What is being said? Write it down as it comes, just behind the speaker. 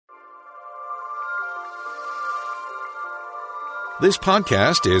This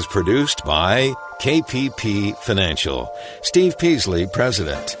podcast is produced by KPP Financial. Steve Peasley,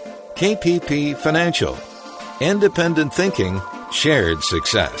 President. KPP Financial. Independent thinking, shared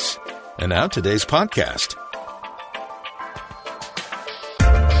success. And now today's podcast.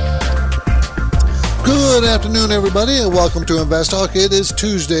 Good afternoon, everybody, and welcome to Invest Talk. It is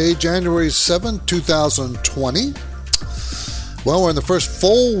Tuesday, January 7th, 2020. Well, we're in the first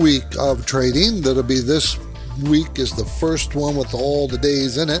full week of trading. That'll be this week is the first one with all the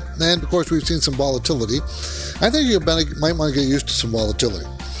days in it. And, of course, we've seen some volatility. I think you might want to get used to some volatility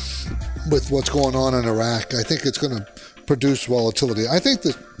with what's going on in Iraq. I think it's going to produce volatility. I think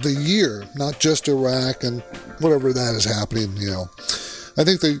that the year, not just Iraq and whatever that is happening, I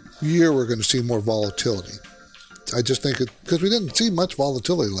think the year we're going to see more volatility. I just think because we didn't see much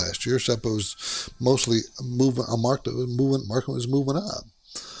volatility last year, except it was mostly market was moving up.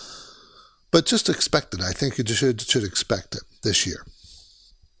 But just expect it. I think you should expect it this year.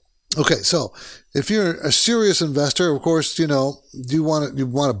 Okay, so if you're a serious investor, of course, you want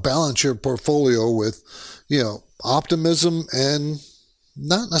to balance your portfolio with, optimism and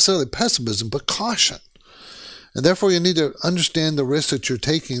not necessarily pessimism, but caution. And therefore, you need to understand the risks that you're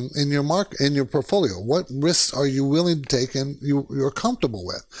taking in your portfolio. What risks are you willing to take and you're comfortable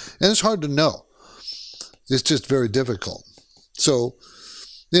with? And it's hard to know. It's just very difficult. So,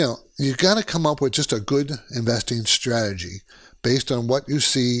 you got to come up with just a good investing strategy based on what you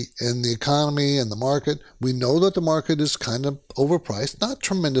see in the economy and the market. We know that the market is kind of overpriced, not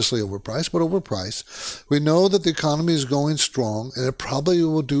tremendously overpriced, but overpriced. We know that the economy is going strong and it probably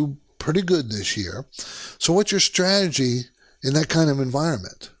will do pretty good this year. So what's your strategy in that kind of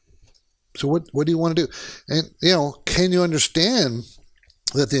environment? So what do you want to do? And, can you understand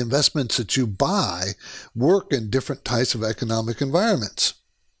that the investments that you buy work in different types of economic environments?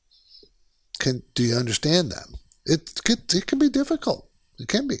 Do you understand that? It can be difficult. It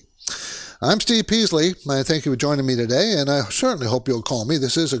can be. I'm Steve Peasley. I thank you for joining me today, and I certainly hope you'll call me.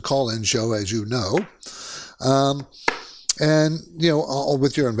 This is a call-in show, as you know. And,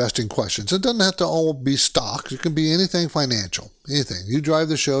 with your investing questions. It doesn't have to all be stocks. It can be anything financial, anything. You drive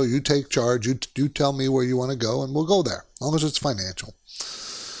the show, you take charge, you tell me where you want to go, and we'll go there, as long as it's financial.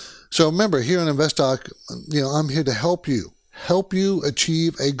 So remember, here on Invest Talk, I'm here to help you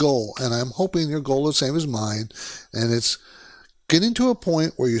achieve a goal. And I'm hoping your goal is the same as mine. And it's getting to a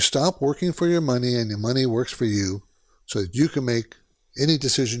point where you stop working for your money and your money works for you so that you can make any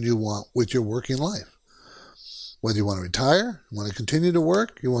decision you want with your working life. Whether you want to retire, you want to continue to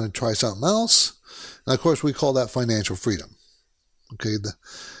work, you want to try something else. And of course, we call that financial freedom. Okay.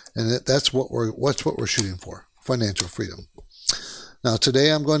 That's what we're shooting for. Financial freedom. Now, today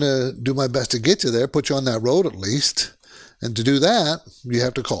I'm going to do my best to get you there, put you on that road at least. And to do that, you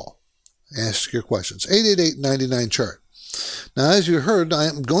have to call. Ask your questions. 888-99-CHART. Now, as you heard,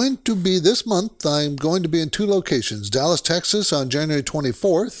 I'm going to be in 2 locations. Dallas, Texas on January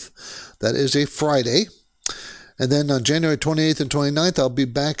 24th. That is a Friday. And then on January 28th and 29th, I'll be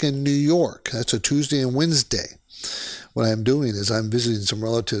back in New York. That's a Tuesday and Wednesday. What I'm doing is I'm visiting some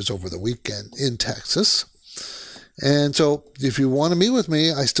relatives over the weekend in Texas. And so if you want to meet with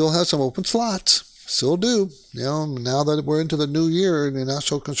me, I still have some open slots. Still do. Now that we're into the new year and you're not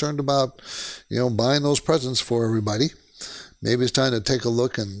so concerned about, buying those presents for everybody, maybe it's time to take a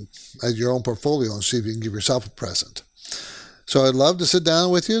look at your own portfolio and see if you can give yourself a present. So I'd love to sit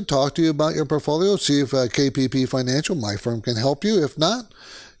down with you, talk to you about your portfolio, see if KPP Financial, my firm, can help you. If not,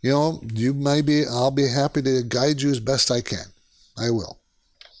 I'll be happy to guide you as best I can. I will.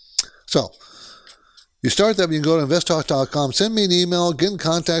 So you start that, you can go to investtalk.com, send me an email, get in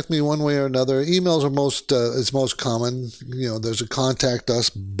contact with me one way or another. Emails are most common. There's a contact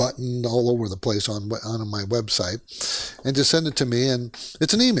us button all over the place on my website. And just send it to me, and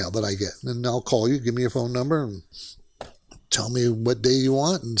it's an email that I get. And I'll call you, give me your phone number, and tell me what day you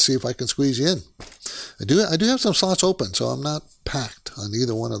want and see if I can squeeze you in. I do have some slots open, so I'm not packed on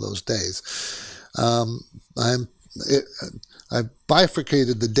either one of those days. I've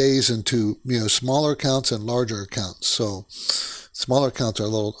bifurcated the days into, smaller accounts and larger accounts. So smaller accounts are a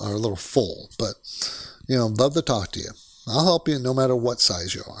little full, but, I'd love to talk to you. I'll help you no matter what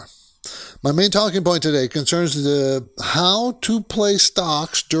size you are. My main talking point today concerns how to play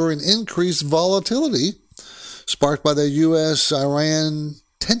stocks during increased volatility sparked by the U.S.-Iran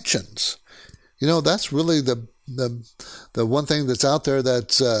tensions. That's really the one thing that's out there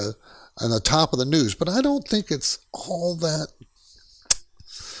that's on the top of the news. But I don't think it's all that.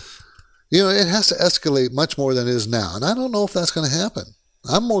 It has to escalate much more than it is now. And I don't know if that's going to happen.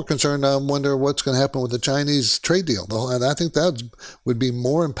 I'm more concerned. I wonder what's going to happen with the Chinese trade deal. And I think that would be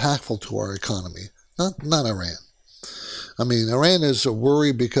more impactful to our economy, not Iran. I mean, Iran is a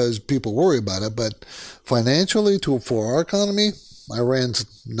worry because people worry about it, but financially, for our economy,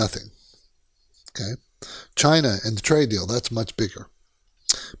 Iran's nothing. Okay? China and the trade deal, that's much bigger.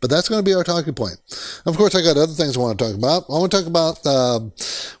 But that's going to be our talking point. Of course, I got other things I want to talk about. I want to talk about,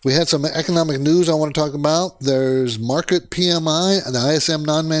 we had some economic news I want to talk about. There's market PMI, and the ISM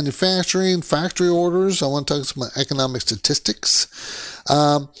non-manufacturing, factory orders. I want to talk about economic statistics.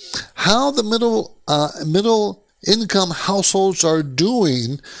 How the middle income households are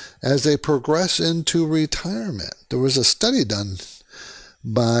doing as they progress into retirement. There was a study done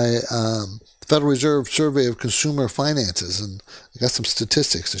by Federal Reserve Survey of Consumer Finances, and I got some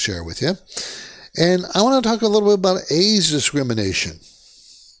statistics to share with you. And I want to talk a little bit about age discrimination.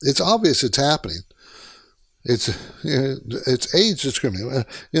 It's obvious it's happening. It's age discrimination.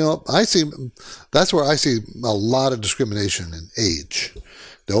 That's where I see a lot of discrimination in age.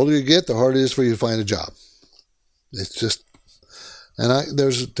 The older you get, the harder it is for you to find a job. It's just, and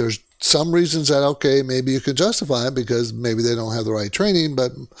there's some reasons that, okay, maybe you can justify it because maybe they don't have the right training,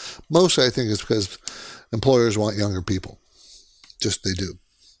 but mostly I think it's because employers want younger people. Just they do.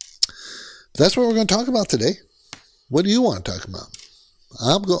 That's what we're going to talk about today. What do you want to talk about?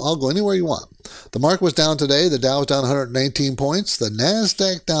 I'll go anywhere you want. The market was down today. The Dow was down 119 points. The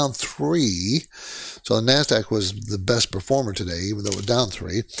NASDAQ down 3. So the NASDAQ was the best performer today, even though it was down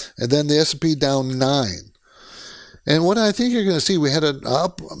 3. And then the S&P down 9. And what I think you're going to see, we had a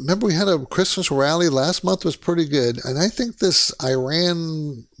Christmas rally last month was pretty good. And I think this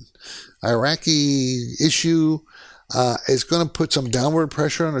Iraqi issue is going to put some downward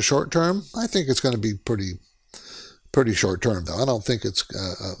pressure on the short term. I think it's going to be pretty short term, though. I don't think it's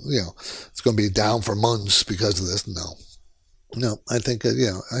it's going to be down for months because of this. No, I think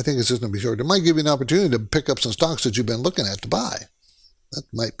I think it's just going to be short. It might give you an opportunity to pick up some stocks that you've been looking at to buy.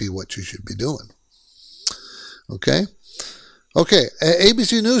 That might be what you should be doing. Okay.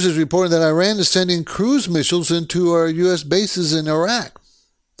 ABC News is reporting that Iran is sending cruise missiles into our U.S. bases in Iraq.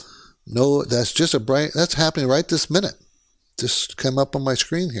 No, that's happening right this minute. Just came up on my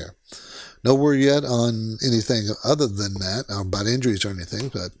screen here. No word yet on anything other than that, about injuries or anything,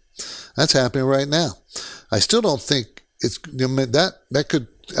 but that's happening right now. I still don't think that could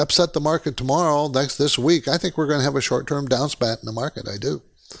upset the market tomorrow, this week. I think we're going to have a short-term downspat in the market. I do,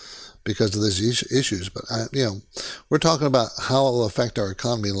 because of these issues. But we're talking about how it will affect our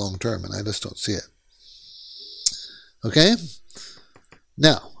economy long term, and I just don't see it. Okay?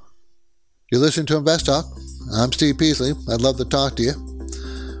 Now, you're listening to Invest Talk. I'm Steve Peasley. I'd love to talk to you.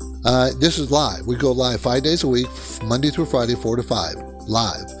 This is live. We go live 5 days a week, Monday through Friday, 4 to 5,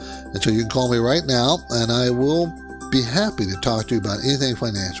 live. And so you can call me right now, and I will be happy to talk to you about anything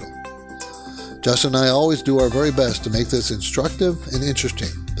financial. Justin and I always do our very best to make this instructive and interesting,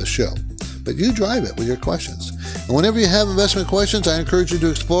 the show. But you drive it with your questions. And whenever you have investment questions, I encourage you to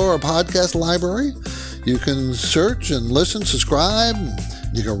explore our podcast library. You can search and listen, subscribe.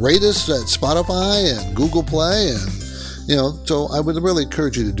 You can rate us at Spotify and Google Play, and so I would really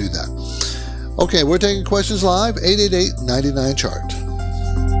encourage you to do that. Okay, we're taking questions live, 888-99-CHART.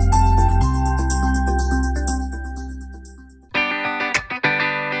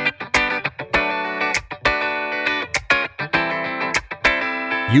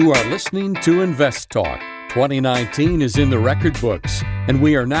 You are listening to Invest Talk. 2019 is in the record books, and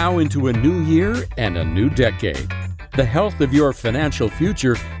we are now into a new year and a new decade. The health of your financial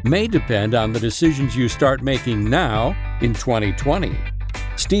future may depend on the decisions you start making now in 2020.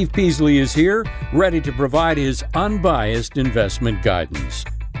 Steve Peasley is here, ready to provide his unbiased investment guidance.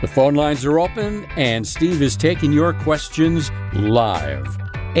 The phone lines are open, and Steve is taking your questions live.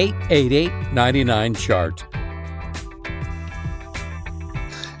 888-99-CHART.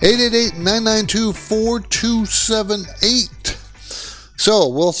 888-992-4278. So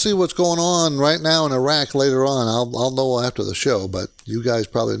we'll see what's going on right now in Iraq later on. I'll know after the show, but you guys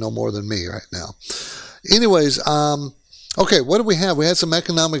probably know more than me right now. Anyways, okay, what do we have? We had some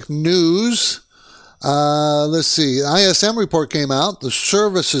economic news. Let's see. ISM report came out. The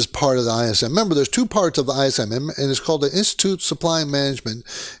services part of the ISM. Remember, there's two parts of the ISM, and it's called the Institute Supply Management,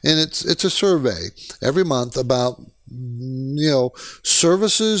 and it's a survey every month about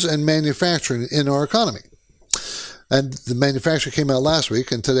services and manufacturing in our economy. And the manufacturing came out last week,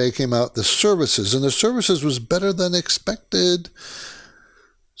 and today came out the services. And the services was better than expected.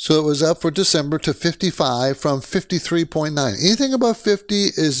 So it was up for December to 55 from 53.9. Anything above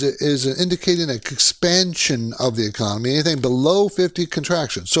 50 is indicating an expansion of the economy. Anything below 50,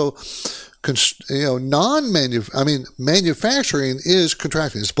 contraction. So, manufacturing is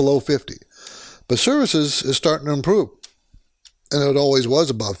contracting. It's below 50. But services is starting to improve. And it always was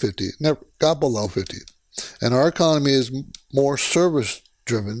above 50. It never got below 50. And our economy is more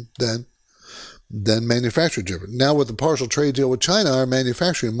service-driven than manufacturer-driven. Now with the partial trade deal with China, our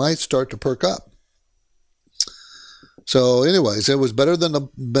manufacturing might start to perk up. So anyways, it was better than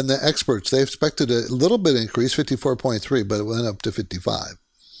the experts. They expected a little bit increase, 54.3, but it went up to 55.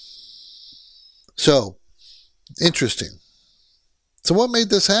 So, interesting. So what made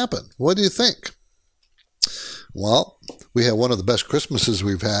this happen? What do you think? Well, we had one of the best Christmases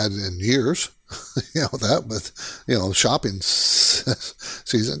we've had in years. That with, shopping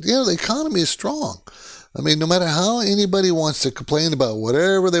season. The economy is strong. I mean, no matter how anybody wants to complain about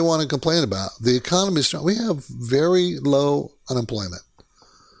whatever they want to complain about, the economy is strong. We have very low unemployment.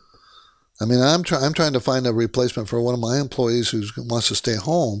 I mean, I'm trying to find a replacement for one of my employees who wants to stay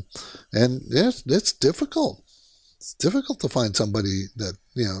home, and it's difficult. It's difficult to find somebody that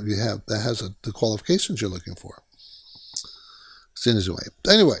you have that has the qualifications you're looking for.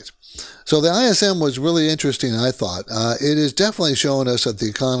 Anyways, so the ISM was really interesting, I thought. It is definitely showing us that the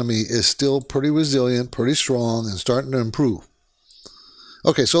economy is still pretty resilient, pretty strong, and starting to improve.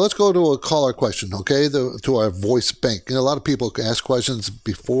 Okay, so let's go to a caller question, okay, to our voice bank. A lot of people ask questions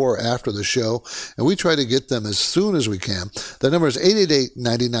before or after the show, and we try to get them as soon as we can. The number is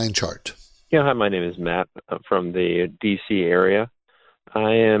 888-99-CHART. Yeah, hi, my name is Matt. I'm from the D.C. area.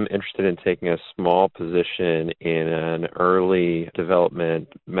 I am interested in taking a small position in an early development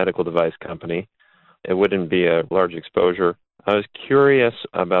medical device company. It wouldn't be a large exposure. I was curious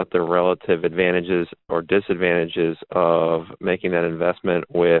about the relative advantages or disadvantages of making that investment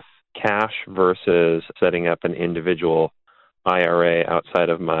with cash versus setting up an individual IRA outside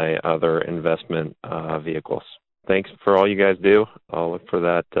of my other investment vehicles. Thanks for all you guys do. I'll look for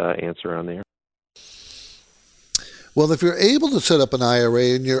that answer on the air. Well, if you're able to set up an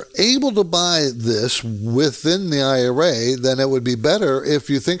IRA and you're able to buy this within the IRA, then it would be better if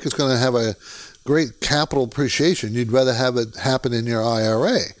you think it's going to have a great capital appreciation. You'd rather have it happen in your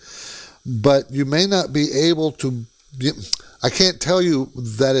IRA. But you may not be able to. I can't tell you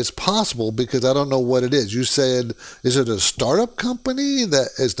that it's possible because I don't know what it is. You said, is it a startup company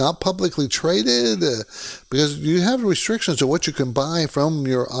that is not publicly traded? Because you have restrictions on what you can buy from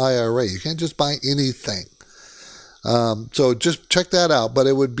your IRA. You can't just buy anything. So just check that out. But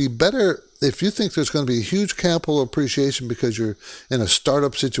it would be better if you think there's going to be a huge capital appreciation because you're in a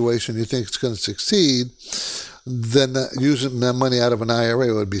startup situation, you think it's going to succeed, then using that money out of an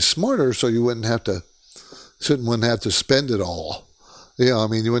IRA would be smarter so you wouldn't have to spend it all. You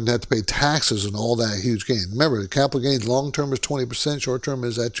wouldn't have to pay taxes and all that huge gain. Remember, the capital gains long-term is 20%, short-term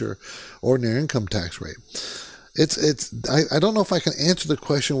is at your ordinary income tax rate. I don't know if I can answer the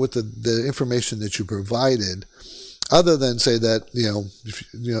question with the information that you provided, other than say that,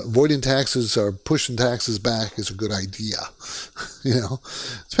 avoiding taxes or pushing taxes back is a good idea.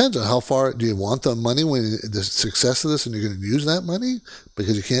 Depends on how far do you want the money when the success of this and you're going to use that money,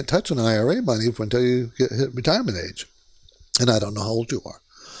 because you can't touch an IRA money until you hit retirement age. And I don't know how old you are.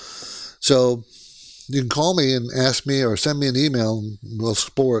 So you can call me and ask me or send me an email and we'll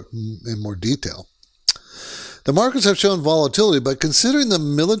explore it in more detail. The markets have shown volatility, but considering the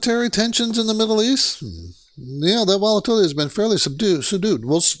military tensions in the Middle East, that volatility has been fairly subdued.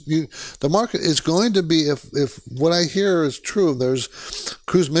 The market is going to be, if what I hear is true, there's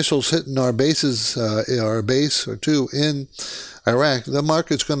cruise missiles hitting our bases, our base or two in Iraq, the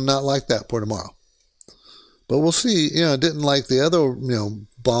market's going to not like that for tomorrow. But we'll see. It didn't like the other,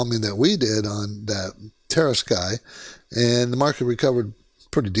 bombing that we did on that terrorist guy, and the market recovered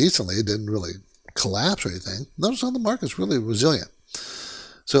pretty decently. It didn't really collapse or anything. Notice how the market's really resilient.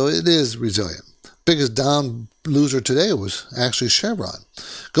 So it is resilient. Biggest down loser today was actually Chevron.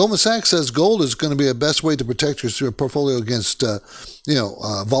 Goldman Sachs says gold is going to be a best way to protect your portfolio against,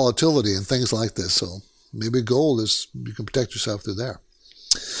 volatility and things like this. So maybe gold you can protect yourself through there.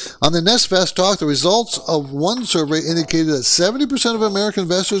 On the NestVest talk, the results of one survey indicated that 70% of American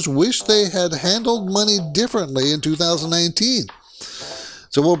investors wish they had handled money differently in 2019.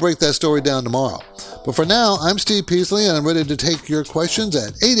 So we'll break that story down tomorrow. But for now, I'm Steve Peasley, and I'm ready to take your questions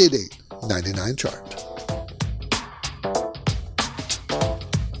at 888-99-CHART.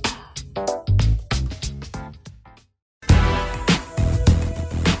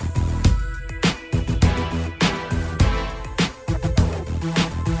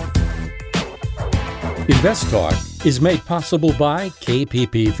 Invest Talk is made possible by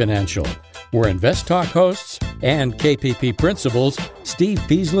KPP Financial, where Invest Talk hosts and KPP principals Steve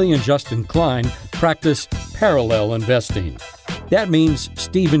Peasley and Justin Klein practice parallel investing. That means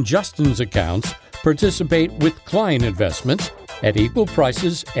Steve and Justin's accounts participate with client investments at equal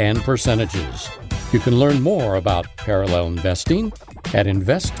prices and percentages. You can learn more about parallel investing at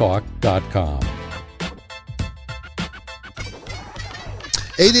investtalk.com.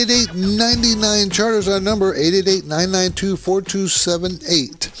 888-99-CHART is our number,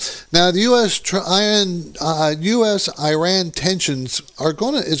 888-992-4278. Now, the U.S.-Iran tensions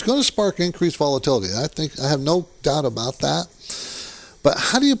is going to spark increased volatility. I have no doubt about that. But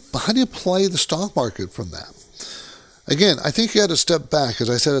how do you play the stock market from that? Again, I think you got to step back, as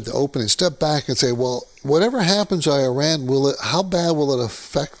I said at the opening, step back and say, well, whatever happens to Iran, how bad will it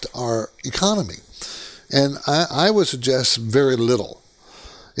affect our economy? And I would suggest very little.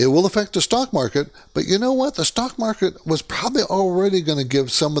 It will affect the stock market, but you know what? The stock market was probably already going to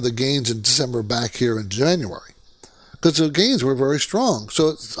give some of the gains in December back here in January, because the gains were very strong. So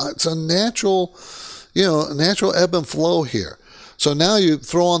it's a natural ebb and flow here. So now you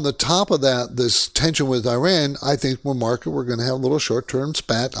throw on the top of that this tension with Iran. I think we're going to have a little short-term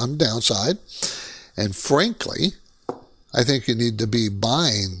spat on the downside, and frankly, I think you need to be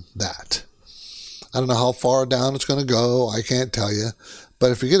buying that. I don't know how far down it's going to go. I can't tell you.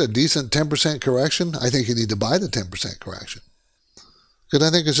 But if you get a decent 10% correction, I think you need to buy the 10% correction. Because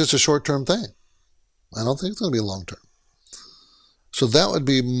I think it's just a short-term thing. I don't think it's going to be long-term. So that would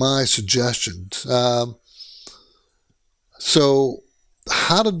be my suggestion. So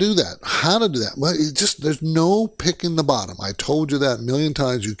how to do that? Well, there's no picking the bottom. I told you that a million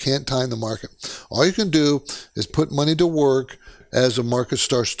times. You can't time the market. All you can do is put money to work as the market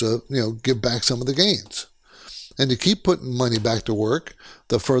starts to, give back some of the gains. And you keep putting money back to work,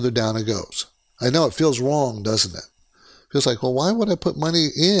 the further down it goes. I know it feels wrong, doesn't it? It feels like, well, why would I put money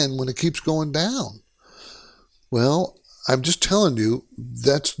in when it keeps going down? Well, I'm just telling you,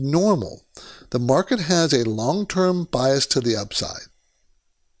 that's normal. The market has a long-term bias to the upside.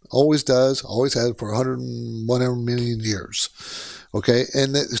 Always does, always has for 101 million years. Okay,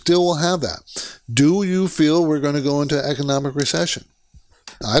 and it still will have that. Do you feel we're going to go into economic recession?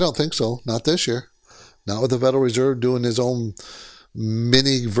 I don't think so, not this year. Not with the Federal Reserve doing his own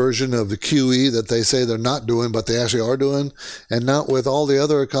mini version of the QE that they say they're not doing, but they actually are doing, and not with all the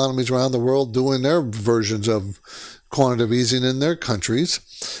other economies around the world doing their versions of quantitative easing in their countries.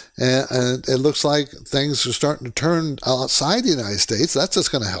 And it looks like things are starting to turn outside the United States. That's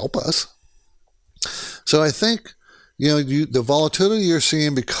just going to help us. So I think, the volatility you're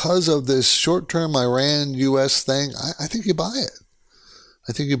seeing because of this short-term Iran-U.S. thing, I think you buy it.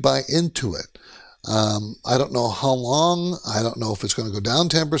 I think you buy into it. I don't know how long. I don't know if it's going to go down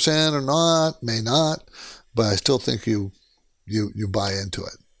 10% or not, may not, but I still think you buy into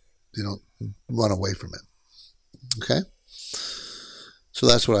it. You don't run away from it. Okay? So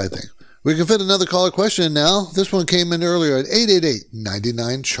that's what I think. We can fit another caller question in now. This one came in earlier at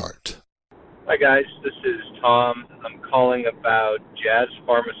 888-99-CHART. Hi, guys. This is Tom. I'm calling about Jazz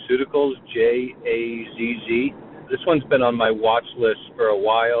Pharmaceuticals, JAZZ. This one's been on my watch list for a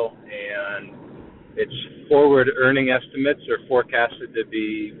while, and its forward earning estimates are forecasted to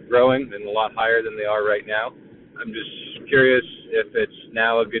be growing and a lot higher than they are right now. I'm just curious if it's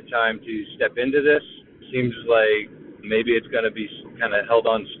now a good time to step into this. Seems like maybe it's going to be kind of held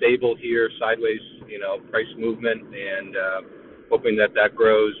on stable here, sideways, price movement, and hoping that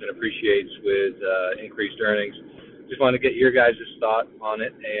grows and appreciates with increased earnings. Just want to get your guys' thought on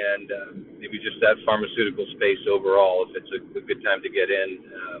it, and maybe just that pharmaceutical space overall, if it's a good time to get in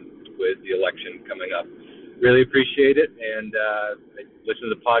with the election coming up. Really appreciate it, and I listen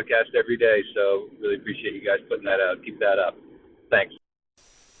to the podcast every day, so really appreciate you guys putting that out. Keep that up. Thanks.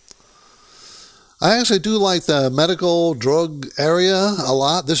 I actually do like the medical drug area a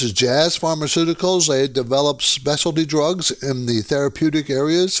lot. This is Jazz Pharmaceuticals. They develop specialty drugs in the therapeutic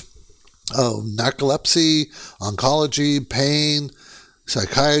areas of narcolepsy, oncology, pain,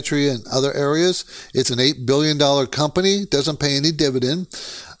 psychiatry, and other areas. It's an $8 billion company, doesn't pay any dividend.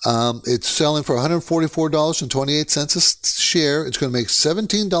 It's selling for $144.28 a share. It's going to make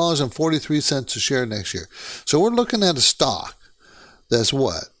 $17.43 a share next year. So we're looking at a stock that's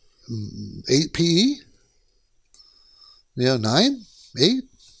what? 8 PE? 9? 8?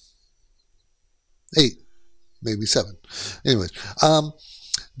 8. Maybe 7. Anyways,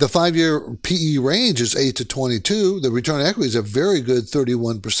 the 5-year PE range is 8 to 22. The return on equity is a very good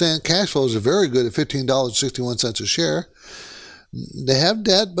 31%. Cash flows are very good at $15.61 a share. They have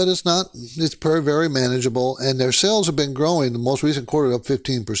debt, but it's very, very manageable. And their sales have been growing. The most recent quarter up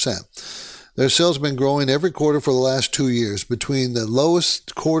 15%. Their sales have been growing every quarter for the last 2 years. Between the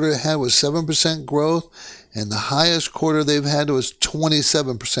lowest quarter they had was 7% growth, and the highest quarter they've had was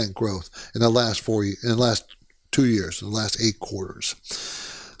 27% growth in the last 2 years, in the last 8 quarters.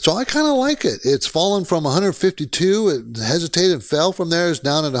 So I kind of like it. It's fallen from 152. It hesitated and fell from there. It's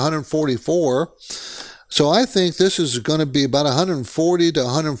down at 144. So I think this is going to be about 140 to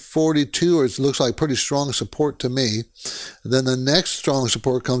 142, or it looks like pretty strong support to me. Then the next strong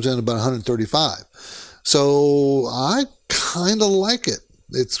support comes in about 135. So I kind of like it.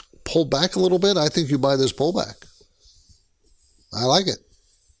 It's pulled back a little bit. I think you buy this pullback. I like it.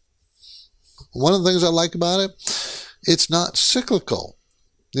 One of the things I like about it, it's not cyclical.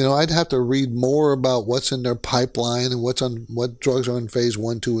 I'd have to read more about what's in their pipeline and what drugs are in phase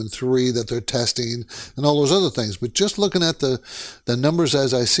 1, 2, and 3 that they're testing and all those other things. But just looking at the numbers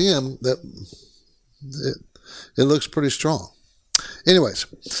as I see them, it looks pretty strong. Anyways,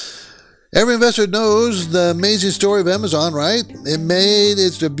 every investor knows the amazing story of Amazon, right? It made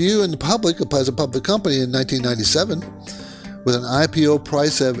its debut in the public as a public company in 1997 with an IPO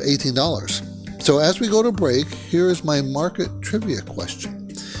price of $18. So as we go to break, here is my market trivia question.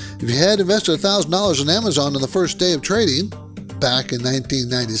 If you had invested $1,000 in Amazon on the first day of trading back in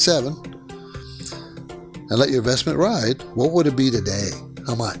 1997 and let your investment ride, what would it be today?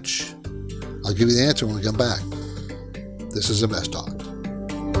 How much? I'll give you the answer when we come back. This is Invest Talk.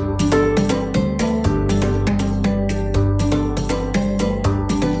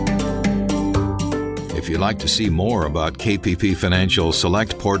 If you'd like to see more about KPP Financial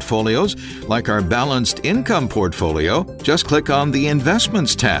Select portfolios, like our Balanced Income portfolio, just click on the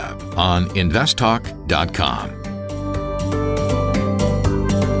Investments tab on investtalk.com.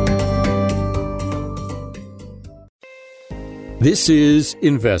 This is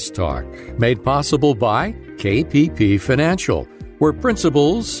Invest Talk, made possible by KPP Financial, where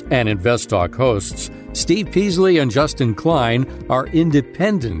principals and Invest Talk hosts Steve Peasley and Justin Klein are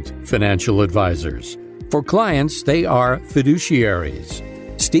independent financial advisors. For clients, they are fiduciaries.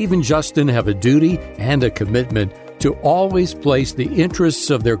 Steve and Justin have a duty and a commitment to always place the interests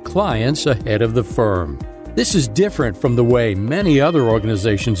of their clients ahead of the firm. This is different from the way many other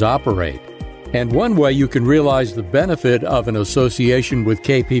organizations operate. And one way you can realize the benefit of an association with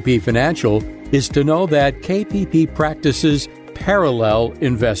KPP Financial is to know that KPP practices parallel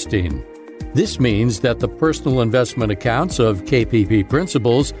investing. This means that the personal investment accounts of KPP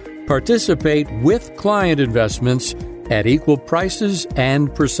principals participate with client investments at equal prices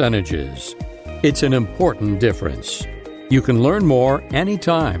and percentages. It's an important difference. You can learn more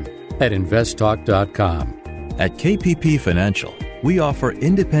anytime at investtalk.com. At KPP Financial, we offer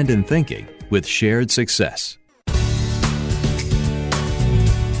independent thinking with shared success.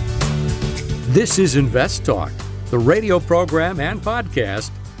 This is Invest Talk, the radio program and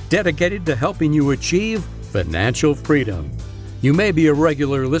podcast dedicated to helping you achieve financial freedom. You may be a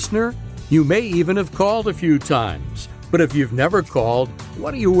regular listener. You may even have called a few times. But if you've never called,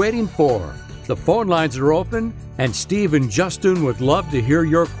 what are you waiting for? The phone lines are open, and Steve and Justin would love to hear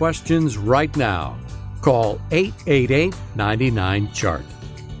your questions right now. Call 888-99-CHART.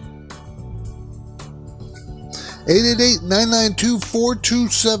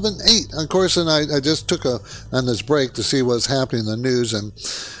 888-992-4278. Of course, and I just took on this break to see what's happening in the news, and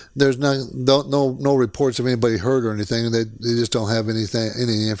there's no reports of anybody hurt or anything. They just don't have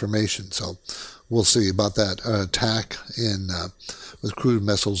any information. So we'll see about that attack with cruise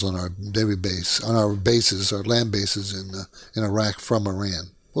missiles on our Navy base, on our bases, our land bases in Iraq from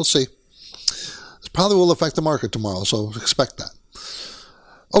Iran. We'll see. It probably will affect the market tomorrow, so expect that.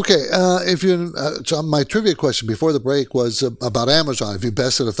 Okay, so my trivia question before the break was about Amazon. If you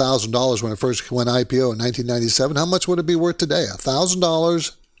invested $1,000 when it first went IPO in 1997, how much would it be worth today?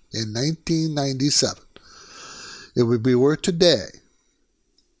 $1,000 in 1997. It would be worth today.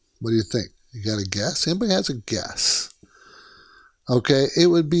 What do you think? You got a guess? Anybody has a guess? Okay, it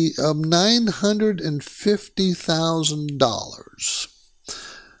would be $950,000.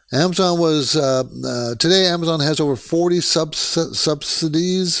 Amazon was, today Amazon has over 40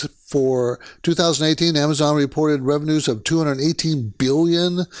 subsidies. For 2018, Amazon reported revenues of $218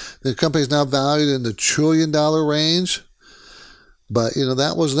 billion. The company is now valued in the $1 trillion range. But,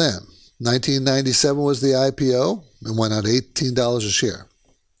 that was then. 1997 was the IPO and went out $18 a share.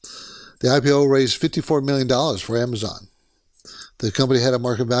 The IPO raised $54 million for Amazon. The company had a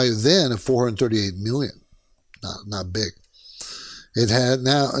market value then of $438 million. Not big. It had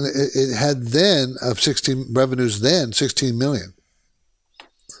then of 16 million.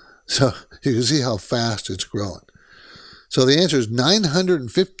 So you can see how fast it's growing. So the answer is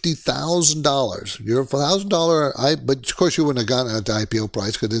 $950,000. Your $1,000, but of course you wouldn't have gotten it at the IPO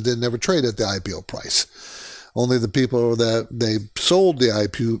price because it didn't never trade at the IPO price. Only the people that they sold the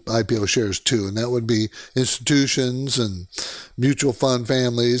IPO shares to, and that would be institutions and mutual fund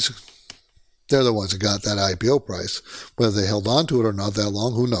families. They're the ones that got that IPO price. Whether they held on to it or not that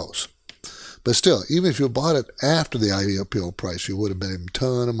long, who knows? But still, even if you bought it after the IPO price, you would have made a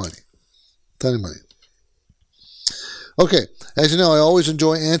ton of money. Okay, as you know, I always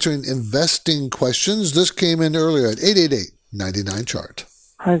enjoy answering investing questions. This came in earlier at 888-99-CHART.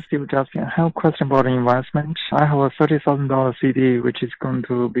 Hi, Steve Justin. I have a question about investment. I have a $30,000 CD, which is going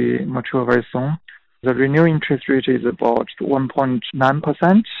to be mature very soon. The renewal interest rate is about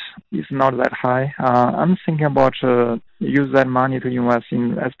 1.9%. It's not that high. I'm thinking about use that money to invest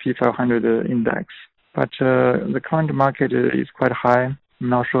in S&P 500 index. But the current market is quite high. I'm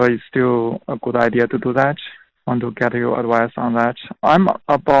not sure it's still a good idea to do that. I want to get your advice on that. I'm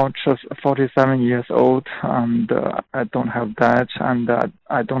about 47 years old, and I don't have that, and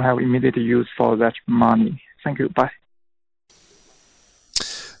I don't have immediate use for that money. Thank you. Bye.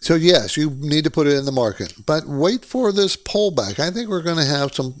 So yes, you need to put it in the market, but wait for this pullback. I think we're going to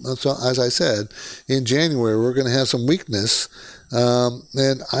have some, as I said, in January, we're going to have some weakness.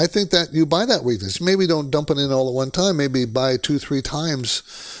 And I think that you buy that weakness. Maybe don't dump it in all at one time. Maybe buy 2-3 times,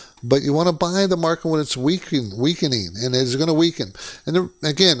 but you want to buy the market when it's weakening, and it's going to weaken. And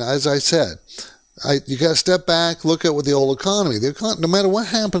again, as I said, you got to step back, look at what the whole economy. No matter what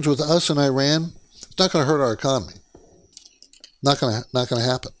happens with us and Iran, it's not going to hurt our economy. Not going to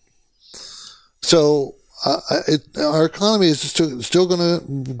happen. So our economy is still going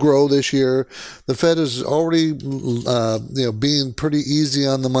to grow this year. The Fed is already being pretty easy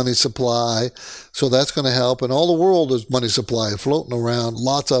on the money supply, so that's going to help. And all the world is money supply floating around,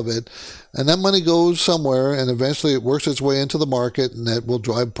 lots of it, and that money goes somewhere, and eventually it works its way into the market, and that will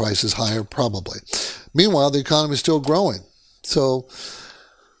drive prices higher probably. Meanwhile, the economy is still growing. So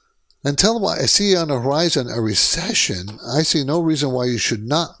until I see on the horizon a recession, I see no reason why you should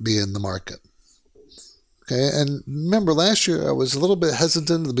not be in the market. Okay, and remember last year I was a little bit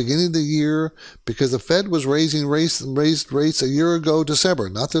hesitant at the beginning of the year because the Fed was raised rates a year ago December,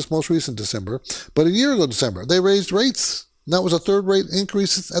 not this most recent December, but a year ago December. They raised rates, and that was a third rate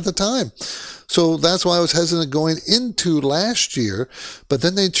increase at the time. So that's why I was hesitant going into last year, but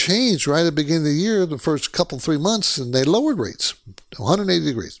then they changed right at the beginning of the year, the first 3 months, and they lowered rates 180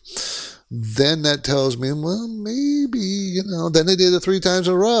 degrees. Then that tells me, well, maybe, then they did it 3 times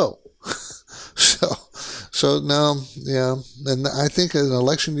in a row. So now, yeah, and I think in an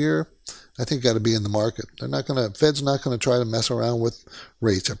election year, I think got to be in the market. Fed's not going to try to mess around with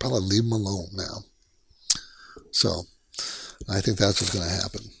rates. I'll probably leave them alone now. So I think that's what's going to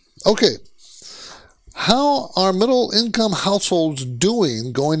happen. Okay. How are middle-income households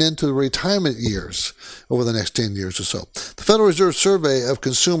doing going into retirement years over the next 10 years or so? The Federal Reserve Survey of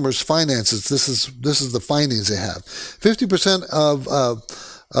Consumers' Finances, this is the findings they have. 50%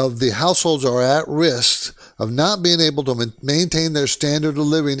 of the households are at risk of not being able to maintain their standard of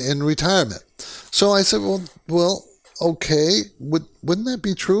living in retirement. So I said, well, okay, wouldn't that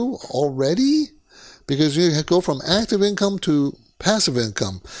be true already? Because you go from active income to passive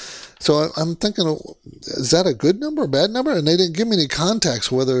income. So I'm thinking, is that a good number or a bad number? And they didn't give me any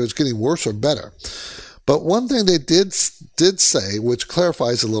context whether it's getting worse or better. But one thing they did say, which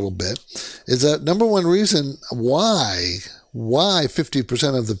clarifies a little bit, is that number one reason why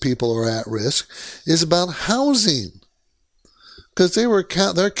 50% of the people are at risk is about housing. Because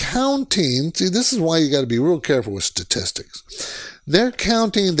they're counting, see, this is why you got to be real careful with statistics. They're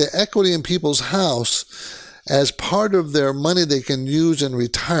counting the equity in people's house as part of their money they can use in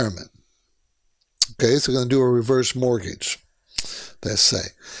retirement. Okay, so they're going to do a reverse mortgage, let's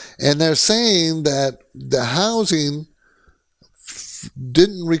say. And they're saying that the housing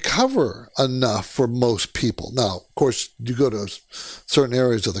didn't recover enough for most people. Now, of course, you go to certain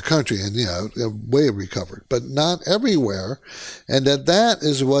areas of the country and, way recovered, but not everywhere. And that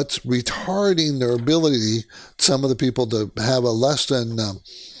is what's retarding their ability, some of the people, to have a less than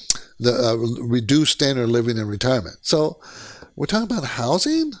reduced standard of living in retirement. So we're talking about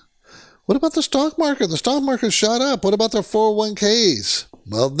housing? What about the stock market? The stock market shot up. What about their 401ks?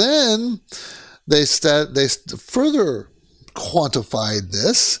 Well, then they further quantified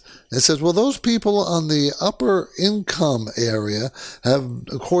this and says, well, those people on the upper income area have,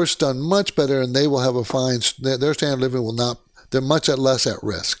 of course, done much better, and they will have their standard of living will not, they're much less at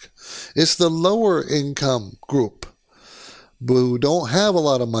risk. It's the lower income group who don't have a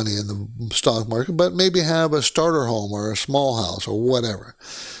lot of money in the stock market, but maybe have a starter home or a small house or whatever.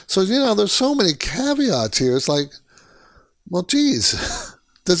 So, there's so many caveats here. It's like, well, geez,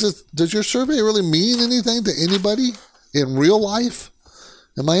 does your survey really mean anything to anybody in real life?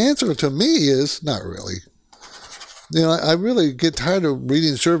 And my answer to me is not really. I really get tired of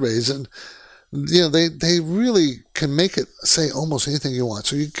reading surveys, and they really can make it say almost anything you want.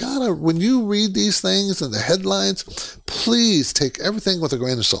 So you gotta, when you read these things and the headlines, please take everything with a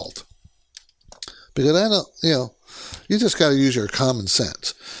grain of salt. Because You just got to use your common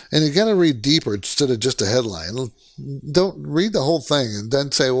sense. And you got to read deeper instead of just a headline. Don't read the whole thing and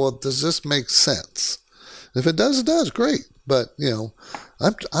then say, well, does this make sense? If it does, it does. Great. But,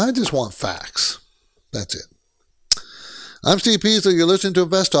 I just want facts. That's it. I'm Steve Peasley. You're listening to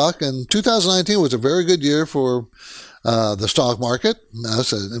Invest Talk, and 2019 was a very good year for the stock market.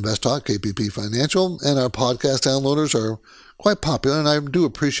 Us at Invest Talk, KPP Financial, and our podcast downloaders are quite popular, and I do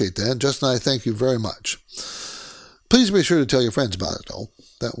appreciate that. Justin and I thank you very much. Please be sure to tell your friends about it, though,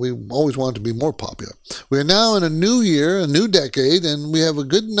 that we always want it to be more popular. We are now in a new year, a new decade, and we have a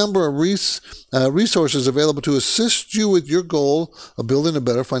good number of resources available to assist you with your goal of building a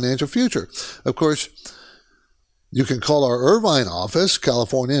better financial future. Of course, you can call our Irvine office,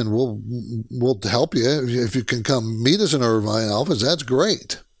 California, and we'll help you. If you can come meet us in our Irvine office, that's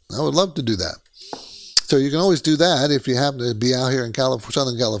great. I would love to do that. So you can always do that if you happen to be out here in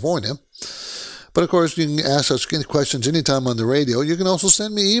Southern California. But of course, you can ask us questions anytime on the radio. You can also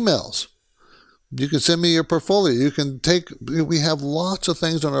send me emails. You can send me your portfolio. We have lots of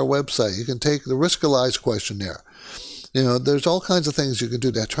things on our website. You can take the Riskalyze questionnaire. There's all kinds of things you can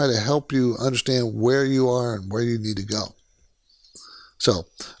do that try to help you understand where you are and where you need to go. So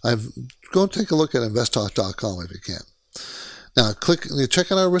go take a look at investtalk.com if you can. Now, check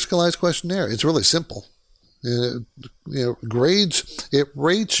out our Riskalyze questionnaire. It's really simple. It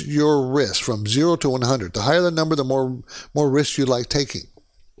rates your risk from 0 to 100. The higher the number, the more risk you like taking.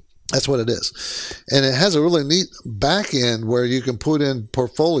 That's what it is. And it has a really neat back end where you can put in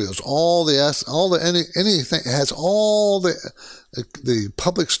portfolios, anything. It has all the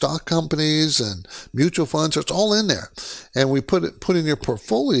public stock companies and mutual funds. It's all in there. And we put in your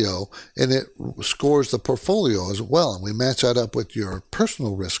portfolio, and it scores the portfolio as well. And we match that up with your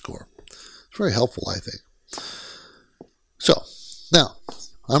personal risk score. It's very helpful, I think. So, now,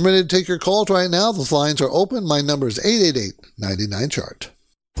 I'm ready to take your calls right now. The lines are open. My number is 888-99-CHART.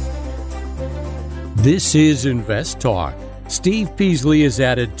 This is Invest Talk. Steve Peasley has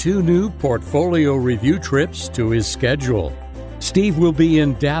added 2 new portfolio review trips to his schedule. Steve will be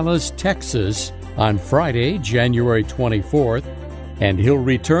in Dallas, Texas on Friday, January 24th, and he'll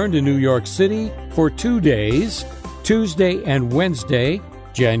return to New York City for 2 days, Tuesday and Wednesday,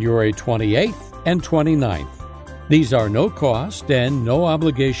 January 28th and 29th. These are no-cost and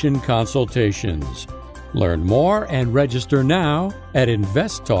no-obligation consultations. Learn more and register now at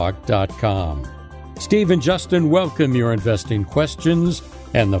investtalk.com. Steve and Justin welcome your investing questions,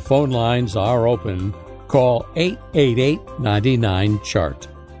 and the phone lines are open. Call 888-99-CHART.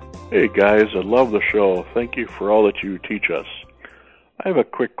 Hey guys, I love the show. Thank you for all that you teach us. I have a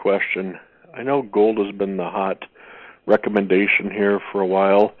quick question. I know gold has been the hot recommendation here for a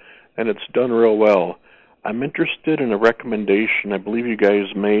while, and it's done real well. I'm interested in a recommendation I believe you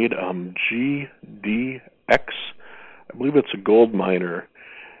guys made, GDX. I believe it's a gold miner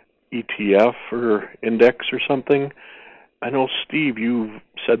ETF or index or something. I know, Steve, you've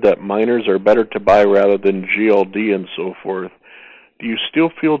said that miners are better to buy rather than GLD and so forth. Do you still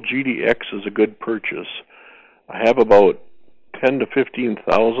feel GDX is a good purchase? I have about 10 to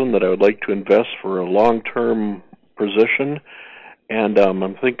 15,000 that I would like to invest for a long-term position, and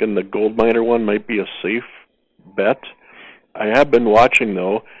I'm thinking the gold miner one might be a safe bet. I have been watching,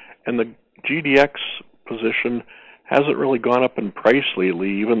 though, and the GDX position hasn't really gone up in price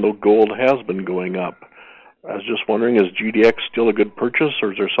lately, even though gold has been going up. I was just wondering, is GDX still a good purchase,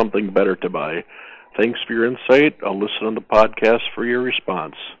 or is there something better to buy? Thanks for your insight. I'll listen on the podcast for your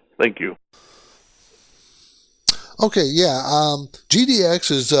response. Thank you. Okay, yeah.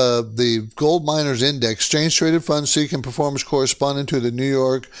 GDX is the Gold Miners Index, exchange-traded fund seeking performance corresponding to the New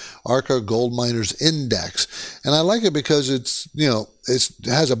York ARCA Gold Miners Index. And I like it because it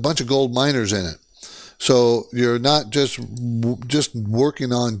has a bunch of gold miners in it. So you're not just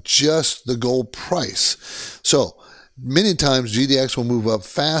working on just the gold price. So many times GDX will move up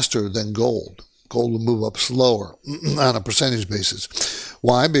faster than gold. Gold will move up slower on a percentage basis.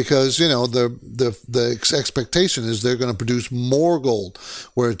 Why? Because, the expectation is they're going to produce more gold.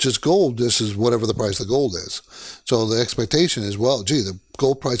 Where it's just gold, this is whatever the price of gold is. So the expectation is, the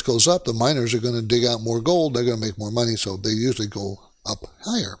gold price goes up, the miners are going to dig out more gold, they're going to make more money, so they usually go up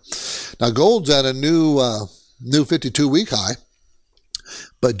higher. Now gold's at a new 52-week high,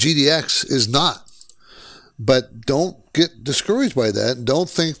 but GDX is not. But don't get discouraged by that. Don't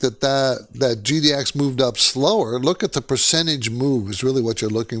think that GDX moved up slower. Look at the percentage move is really what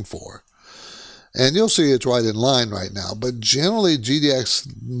you're looking for. And you'll see it's right in line right now. But generally, GDX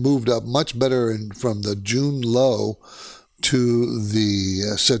moved up much better from the June low to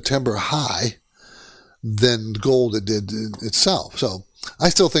the September high than gold it did itself. So I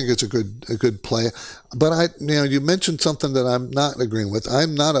still think it's a good play. But you mentioned something that I'm not agreeing with.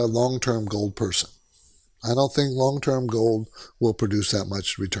 I'm not a long-term gold person. I don't think long-term gold will produce that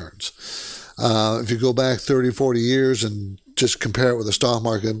much returns. If you go back 30, 40 years and just compare it with the stock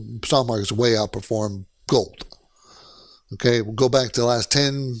market's way outperformed gold. Okay, we'll go back to the last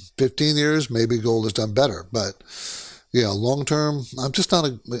 10, 15 years, maybe gold has done better. But, long-term, I'm just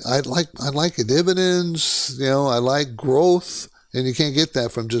not I like dividends, I like growth, and you can't get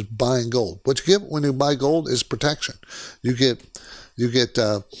that from just buying gold. What you get when you buy gold is protection. You get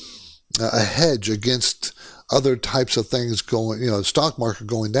a hedge against other types of things going, the stock market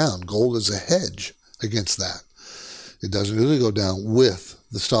going down. Gold is a hedge against that. It doesn't really go down with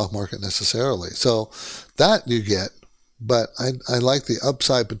the stock market necessarily. So that you get, but I like the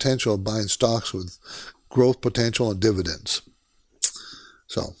upside potential of buying stocks with growth potential and dividends.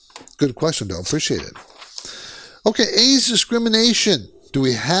 So, good question, though. Appreciate it. Okay, age discrimination. Do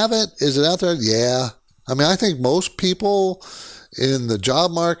we have it? Is it out there? Yeah. I think most people in the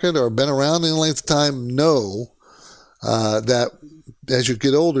job market or been around in a length of time know that as you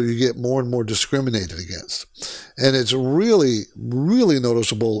get older, you get more and more discriminated against. And it's really, really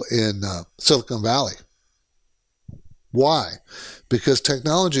noticeable in Silicon Valley. Why? Because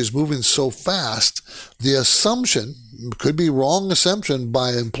technology is moving so fast, the assumption, could be wrong assumption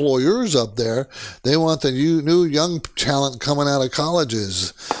by employers up there, they want the new young talent coming out of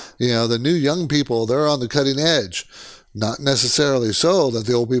colleges. The new young people, they're on the cutting edge. Not necessarily so that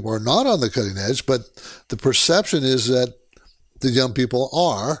the old people are not on the cutting edge, but the perception is that the young people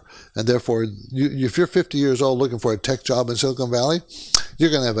are, and therefore, if you're 50 years old looking for a tech job in Silicon Valley, you're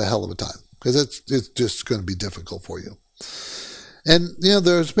going to have a hell of a time because it's just going to be difficult for you. And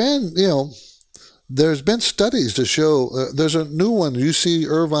there's been studies to show. There's a new one, UC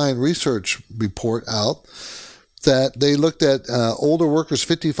Irvine research report out that they looked at older workers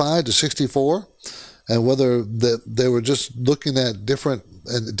 55 to 64. And whether they were just looking at different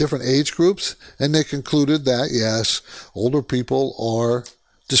age groups, and they concluded that, yes, older people are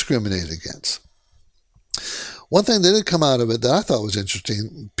discriminated against. One thing that did come out of it that I thought was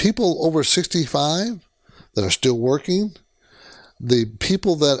interesting, people over 65 that are still working, the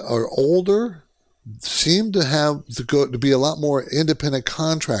people that are older seem to have to be a lot more independent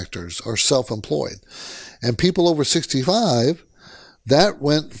contractors or self-employed. And people over 65, that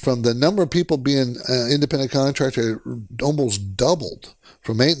went from the number of people being independent contractor almost doubled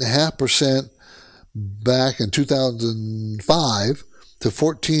from 8.5% back in 2005 to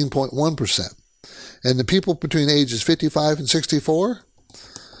 14.1%. And the people between ages 55 and 64,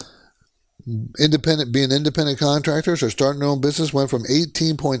 being independent contractors or starting their own business went from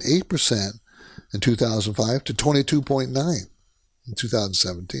 18.8% in 2005 to 22.9% in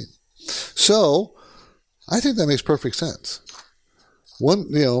 2017. So I think that makes perfect sense.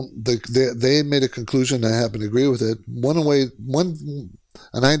 They made a conclusion, I happen to agree with it.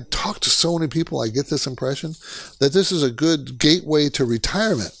 And I talk to so many people, I get this impression that this is a good gateway to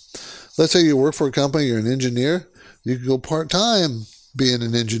retirement. Let's say you work for a company, you're an engineer, you can go part-time being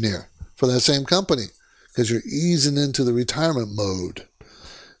an engineer for that same company because you're easing into the retirement mode.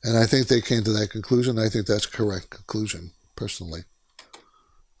 And I think they came to that conclusion. I think that's a correct conclusion, personally.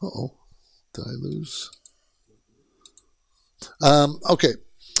 Uh-oh. Did I lose? Okay.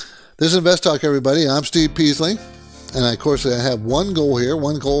 This is Invest Talk, everybody. I'm Steve Peasley. And, of course, I have one goal here,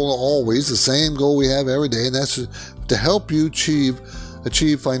 one goal always, the same goal we have every day, and that's to help you achieve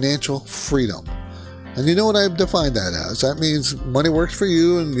financial freedom. And you know what I define that as? That means money works for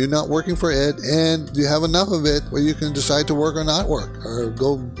you and you're not working for it, and you have enough of it where you can decide to work or not work, or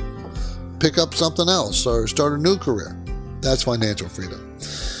go pick up something else, or start a new career. That's financial freedom.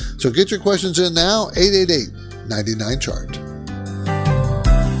 So get your questions in now, 888-99-CHART.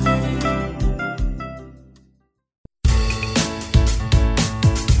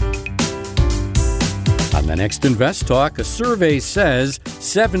 On the next Invest Talk, a survey says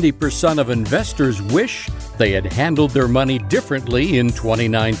 70% of investors wish they had handled their money differently in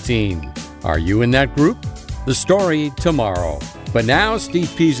 2019. Are you in that group? The story tomorrow. But now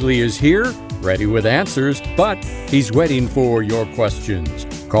Steve Peasley is here, ready with answers, but he's waiting for your questions.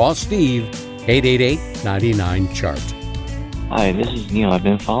 Call Steve, 888-99-CHART. Hi, this is Neil. I've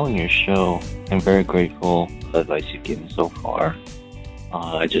been following your show. I'm very grateful for the advice you've given so far.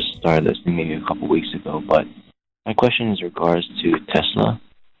 I just started listening maybe a couple weeks ago, but my question is in regards to Tesla.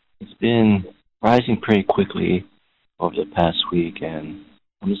 It's been rising pretty quickly over the past week, and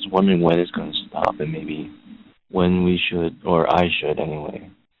I'm just wondering when it's going to stop and maybe when we should, or I should anyway,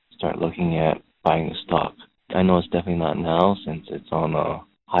 start looking at buying the stock. I know it's definitely not now since it's on a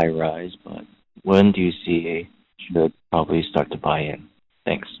high rise, but when do you see should probably start to buy in?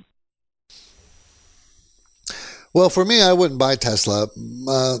 Thanks. Well, for me, I wouldn't buy Tesla,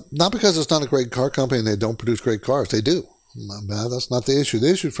 not because it's not a great car company and they don't produce great cars. They do. That's not the issue.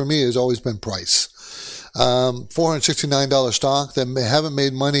 The issue for me has always been price. $469 stock. They haven't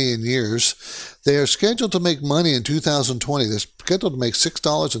made money in years. They are scheduled to make money in 2020. They're scheduled to make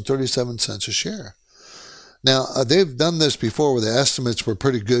 $6.37 a share. Now, they've done this before where the estimates were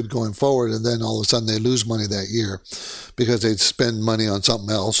pretty good going forward, and then all of a sudden they lose money that year because they'd spend money on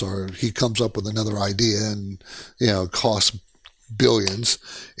something else, or he comes up with another idea and, costs billions.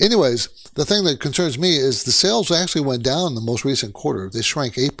 Anyways, the thing that concerns me is the sales actually went down in the most recent quarter. They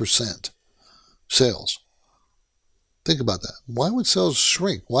shrank 8%. Sales. Think about that. Why would sales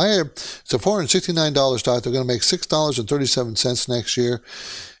shrink? It's a $469 stock. They're going to make $6.37 next year.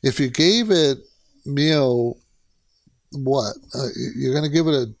 If you gave it, you're going to give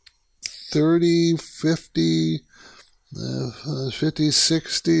it a 30, 50, 50,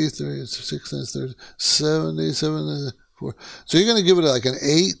 60, 36, 30, 70, 74. So you're going to give it like an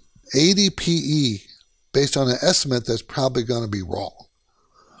 80 PE based on an estimate that's probably going to be wrong.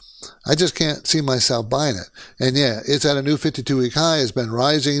 I just can't see myself buying it. And yeah, it's at a new 52-week high. It's been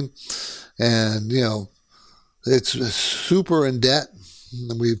rising. And, it's super in debt.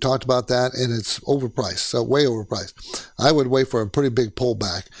 And we've talked about that, and it's overpriced, so way overpriced. I would wait for a pretty big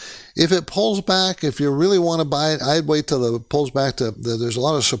pullback. If it pulls back, if you really want to buy it, I'd wait till it pulls back there's a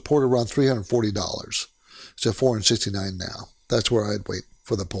lot of support around $340. It's at $469 now. That's where I'd wait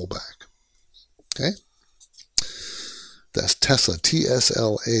for the pullback. Okay? That's Tesla.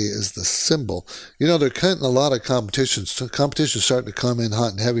 TSLA is the symbol. They're cutting a lot of competition. So competition's starting to come in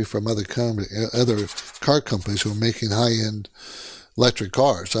hot and heavy from other car companies who are making high-end electric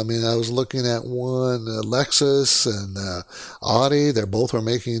cars. I mean, I was looking at one, Lexus and Audi. They both are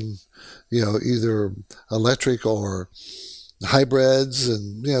making, either electric or hybrids,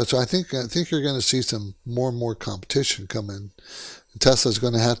 and so I think you're going to see some more and more competition come in. Tesla's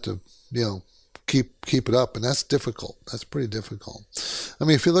going to have to, keep it up, and that's difficult. That's pretty difficult. I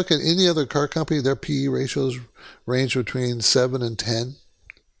mean, if you look at any other car company, their PE ratios range between 7 and 10.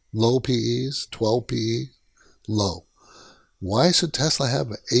 Low PEs, 12 PE, low. Why should Tesla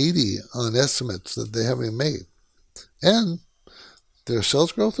have 80 on estimates that they haven't made? And their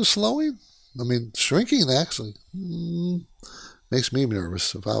sales growth is slowing? I mean, shrinking actually. Makes me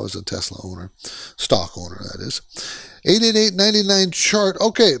nervous if I was a Tesla owner. Stock owner, that is. 888-99 chart.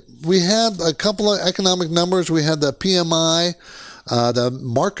 Okay, we had a couple of economic numbers. We had the PMI, the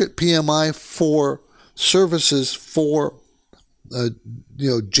market PMI for services for,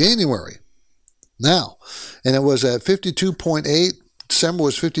 January. Now, and it was at 52.8. December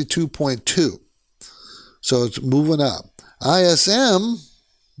was 52.2. So it's moving up. ISM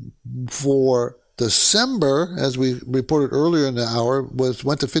for December, as we reported earlier in the hour,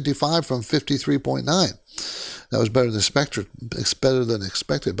 went to 55 from 53.9. That was better than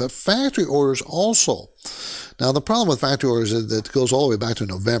expected. But factory orders also. Now, the problem with factory orders is that it goes all the way back to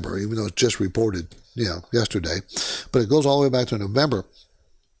November, even though it's just reported, yesterday. But it goes all the way back to November.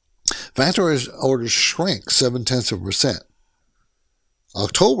 Factory orders shrank 0.7%.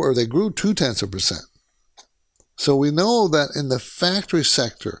 October, they grew 0.2%. So we know that in the factory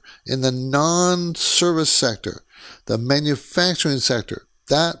sector, in the non-service sector, the manufacturing sector,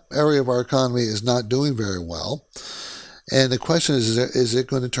 that area of our economy is not doing very well. And the question is it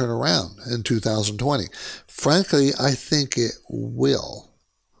going to turn around in 2020? Frankly, I think it will.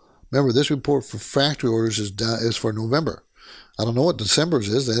 Remember, this report for factory orders is for November. I don't know what December's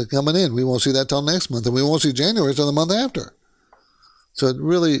is. They're coming in. We won't see that till next month, and we won't see January till the month after. So it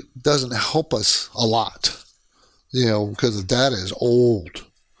really doesn't help us a lot, because the data is old.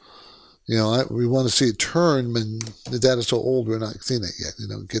 We want to see it turn, but the data is so old we're not seeing it yet.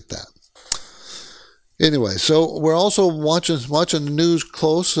 Get that. Anyway, so we're also watching the news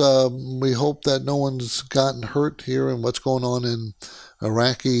close. We hope that no one's gotten hurt here in what's going on in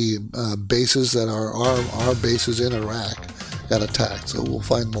Iraqi bases, that our bases in Iraq got attacked. So we'll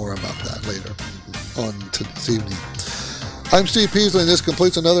find more about that later on this evening. I'm Steve Peasley, and this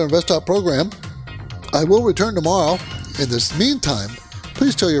completes another InvestTalk program. I will return tomorrow. In this meantime,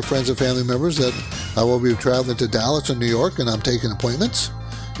 please tell your friends and family members that I will be traveling to Dallas and New York, and I'm taking appointments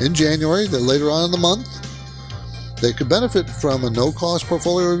in January, that later on in the month, they could benefit from a no-cost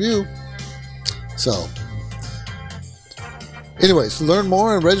portfolio review. So, anyways, learn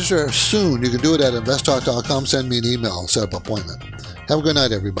more and register soon. You can do it at investtalk.com. Send me an email, set up an appointment. Have a good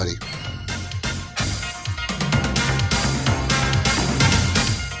night, everybody.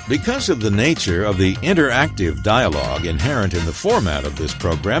 Because of the nature of the interactive dialogue inherent in the format of this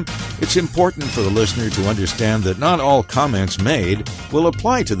program, it's important for the listener to understand that not all comments made will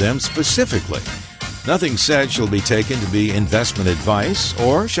apply to them specifically. Nothing said shall be taken to be investment advice,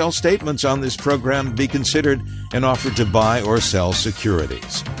 or shall statements on this program be considered an offer to buy or sell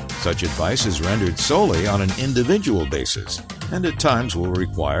securities. Such advice is rendered solely on an individual basis, and at times will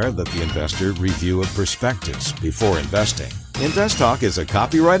require that the investor review a prospectus before investing. InvestTalk is a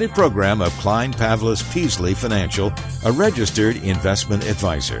copyrighted program of Klein Pavlis Peasley Financial, a registered investment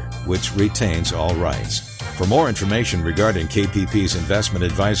advisor, which retains all rights. For more information regarding KPP's investment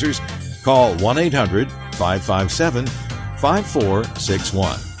advisors, call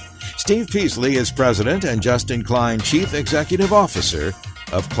 1-800-557-5461. Steve Peasley is President and Justin Klein, Chief Executive Officer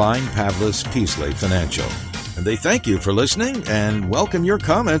of Klein Pavlis Peasley Financial. And they thank you for listening and welcome your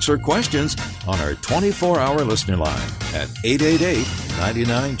comments or questions on our 24-hour listener line at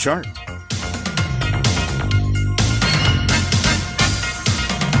 888-99-CHART.